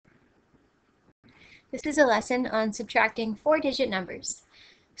This is a lesson on subtracting 4-digit numbers.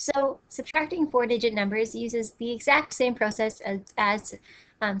 So subtracting 4-digit numbers uses the exact same process as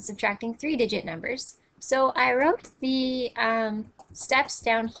subtracting 3-digit numbers. So I wrote the steps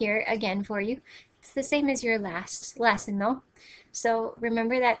down here again for you. It's the same as your last lesson though. So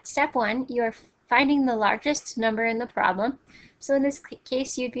remember that step 1, you're finding the largest number in the problem. So in this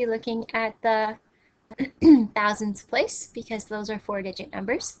case, you'd be looking at the thousands place because those are 4-digit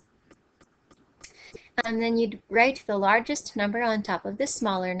numbers. And then you'd write the largest number on top of the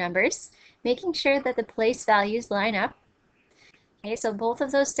smaller numbers, making sure that the place values line up. Okay, so both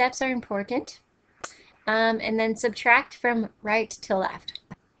of those steps are important. And then subtract from right to left.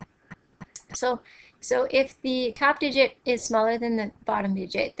 So if the top digit is smaller than the bottom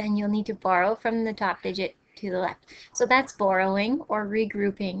digit, then you'll need to borrow from the top digit to the left. So that's borrowing or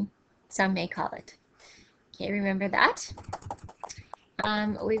regrouping, some may call it. Okay, remember that.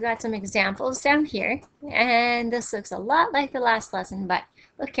 We've got some examples down here, and this looks a lot like the last lesson, but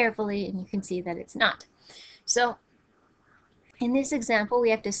look carefully and you can see that it's not. So in this example,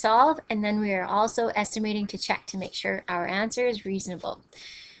 we have to solve, and then we are also estimating to check to make sure our answer is reasonable.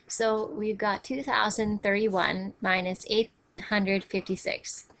 So we've got 2031 minus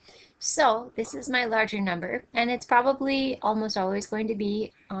 856. So this is my larger number, and it's probably almost always going to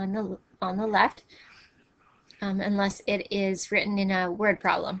be on the left. Unless it is written in a word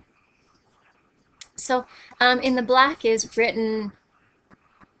problem. So in the black is written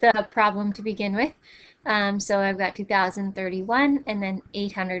the problem to begin with. So I've got 2031 and then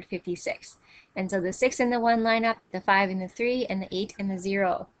 856. And so the 6 and the 1 line up, the 5 and the 3, and the 8 and the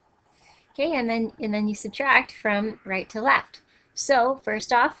 0. Okay, and then you subtract from right to left. So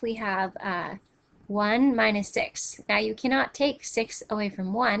first off, we have 1 minus 6. Now you cannot take 6 away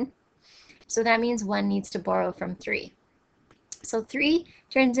from 1. So that means 1 needs to borrow from 3. So 3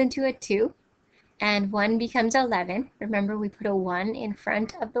 turns into a 2, and 1 becomes 11. Remember, we put a 1 in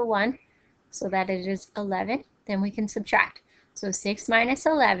front of the 1, so that it is 11. Then we can subtract. So 6 minus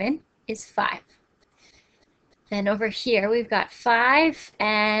 11 is 5. Then over here, we've got 5,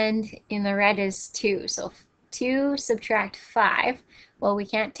 and in the red is 2. So 2 subtract 5. Well, we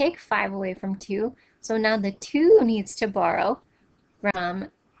can't take 5 away from 2, so now the 2 needs to borrow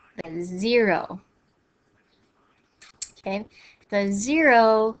from the 0. Okay, the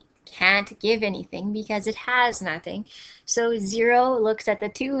 0 can't give anything because it has nothing. So 0 looks at the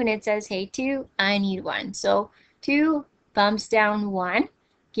 2 and it says, hey 2, I need 1. So 2 bumps down 1,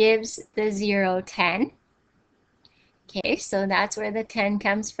 gives the 0 10. Okay, so that's where the 10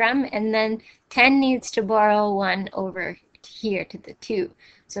 comes from. And then 10 needs to borrow 1 over here to the 2.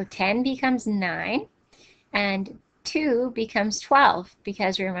 So 10 becomes 9. And 2 becomes 12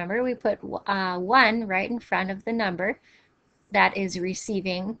 because remember we put 1 right in front of the number that is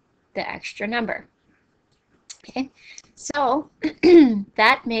receiving the extra number. Okay, so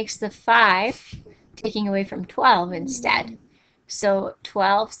that makes the 5 taking away from 12 instead. So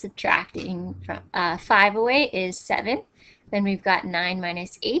 12 subtracting from 5 away is 7. Then we've got 9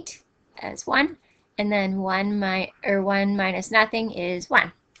 minus 8 as 1. And then 1 minus nothing is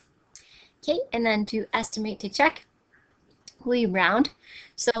 1. Okay, and then to estimate to check, we round.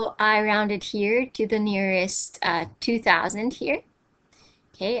 So I rounded here to the nearest 2000 here.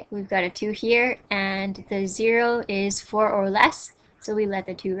 Okay, we've got a 2 here, and the 0 is 4 or less, so we let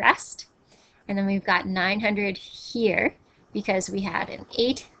the 2 rest. And then we've got 900 here because we had an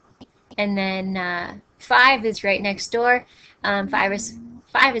 8, and then 5 is right next door. 5 is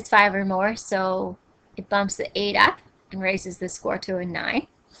 5 or more, so it bumps the 8 up and raises the score to a 9.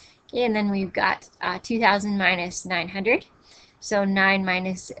 Okay, and then we've got 2000 minus 900. So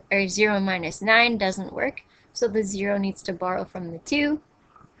 0 minus 9 doesn't work. So the 0 needs to borrow from the 2,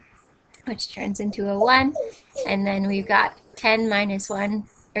 which turns into a 1. And then we've got 10 minus 1,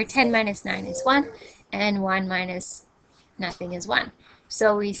 or 10 minus 9 is 1, and 1 minus nothing is 1.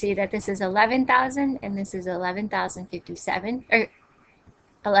 So we see that this is 11,000, and this is 11,057, or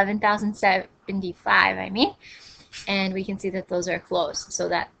 11,075, I mean. And we can see that those are close, so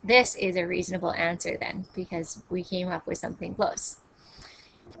that this is a reasonable answer then, because we came up with something close.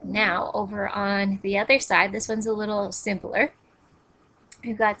 Now, over on the other side, this one's a little simpler.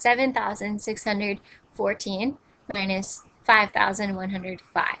 We've got 7,614 minus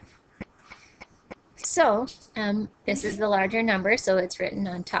 5,105. So, this is the larger number, so it's written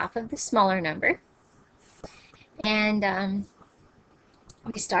on top of the smaller number. And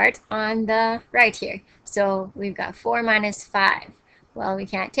we start on the right here. So we've got 4 minus 5. Well, we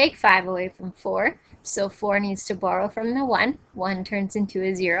can't take 5 away from 4, so 4 needs to borrow from the 1. 1 turns into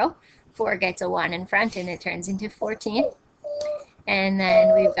a 0. 4 gets a 1 in front, and it turns into 14. And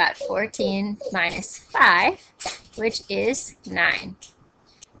then we've got 14 minus 5, which is 9.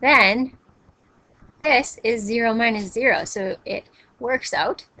 Then this is 0 minus 0, so it works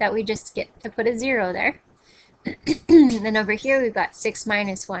out that we just get to put a 0 there. Then over here we've got 6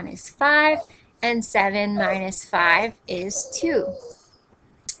 minus 1 is 5, and 7 minus 5 is 2.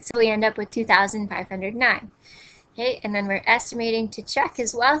 So we end up with 2,509. Okay, and then we're estimating to check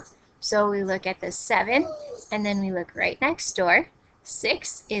as well. So we look at the 7, and then we look right next door.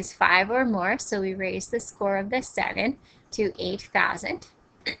 6 is 5 or more, so we raise the score of the 7 to 8,000.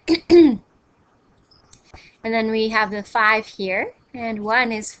 And then we have the 5 here, and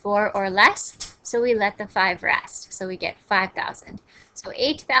 1 is 4 or less, so we let the 5 rest. So we get 5,000. So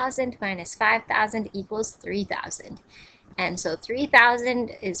 8,000 minus 5,000 equals 3,000. And so 3,000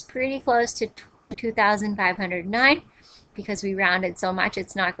 is pretty close to 2,509 because we rounded so much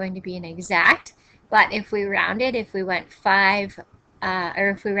it's not going to be an exact. But if we rounded, if we went 5, or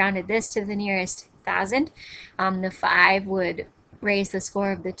if we rounded this to the nearest 1,000, the 5 would raise the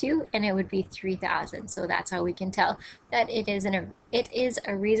score of the 2 and it would be 3,000. So that's how we can tell that it is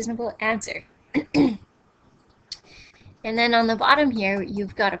a reasonable answer. And then on the bottom here,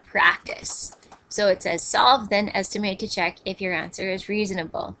 you've got to practice. So it says solve, then estimate to check if your answer is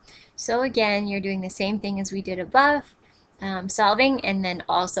reasonable. So again, you're doing the same thing as we did above, solving and then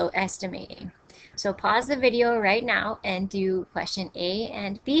also estimating. So pause the video right now and do question A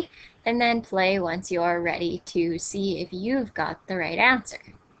and B, and then play once you're ready to see if you've got the right answer.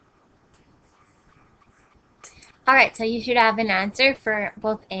 All right, so you should have an answer for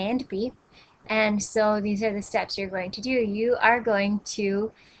both A and B. And so these are the steps you're going to do. You are going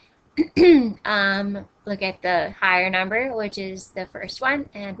to look at the higher number, which is the first one,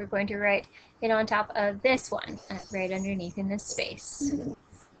 and we're going to write it on top of this one, right underneath in this space.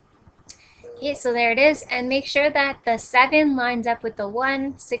 Okay, so there it is, and make sure that the 7 lines up with the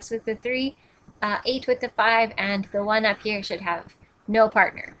 1, 6 with the 3, 8 with the 5, and the 1 up here should have no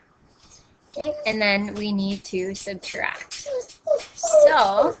partner. Okay, and then we need to subtract.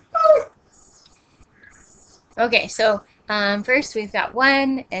 So, okay, so first we've got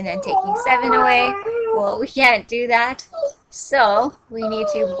 1, and then taking 7 away. Well, we can't do that, so we need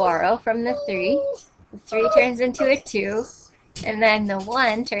to borrow from the 3. The 3 turns into a 2. And then the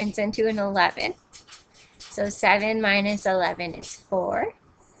 1 turns into an 11. So 7 minus 11 is 4.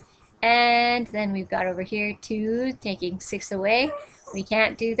 And then we've got over here 2, taking 6 away. We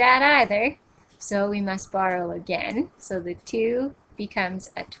can't do that either. So we must borrow again. So the 2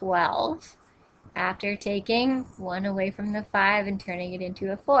 becomes a 12 after taking 1 away from the 5 and turning it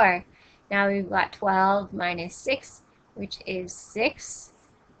into a 4. Now we've got 12 minus 6, which is 6.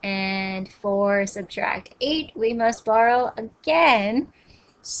 And 4 subtract 8, we must borrow again.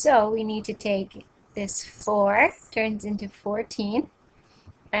 So we need to take this 4, turns into 14,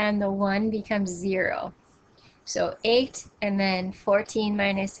 and the 1 becomes 0. So 8, and then 14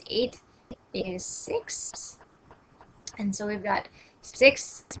 minus 8 is 6. And so we've got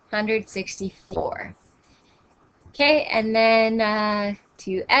 664. Okay, and then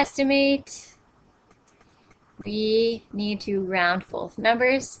to estimate, we need to round both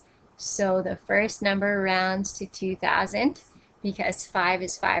numbers. So the first number rounds to 2,000 because 5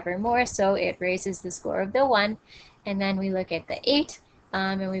 is 5 or more, so it raises the score of the 1. And then we look at the 8,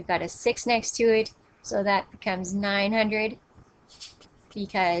 and we've got a 6 next to it, so that becomes 900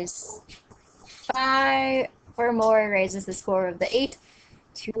 because 5 or more raises the score of the 8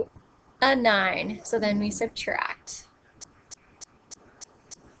 to a 9. So then we subtract.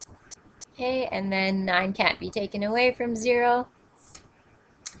 Okay, and then 9 can't be taken away from 0.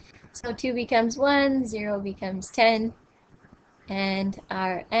 So 2 becomes 1, 0 becomes 10, and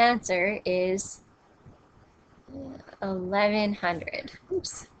our answer is 1,100.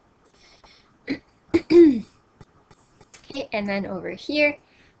 Oops. Okay, and then over here,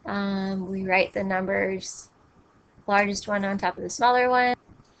 we write the numbers, largest one on top of the smaller one,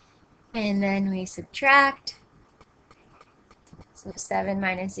 and then we subtract. So 7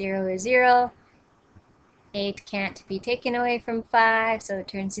 minus 0 is 0. 8 can't be taken away from 5, so it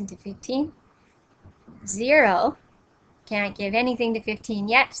turns into 15. 0 can't give anything to 15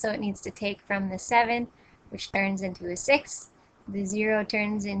 yet, so it needs to take from the 7, which turns into a 6. The 0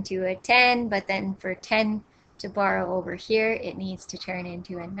 turns into a 10, but then for 10 to borrow over here, it needs to turn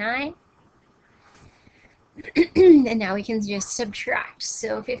into a 9. And now we can just subtract.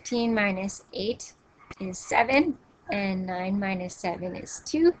 So 15 minus 8 is 7. And 9 minus 7 is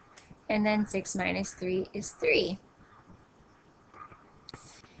 2, and then 6 minus 3 is 3.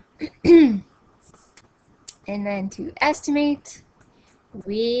 And then to estimate,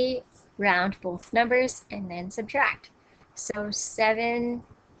 we round both numbers and then subtract. So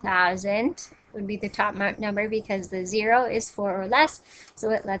 7,000 would be the top number because the 0 is 4 or less, so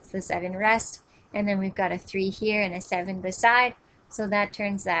it lets the 7 rest. And then we've got a 3 here and a 7 beside, so that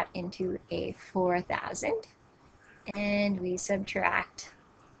turns that into a 4,000. And we subtract,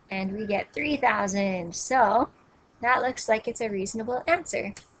 and we get 3,000. So that looks like it's a reasonable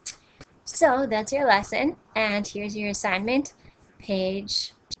answer. So that's your lesson, and here's your assignment,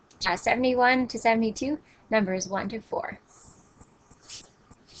 page 71 to 72, numbers 1 to 4.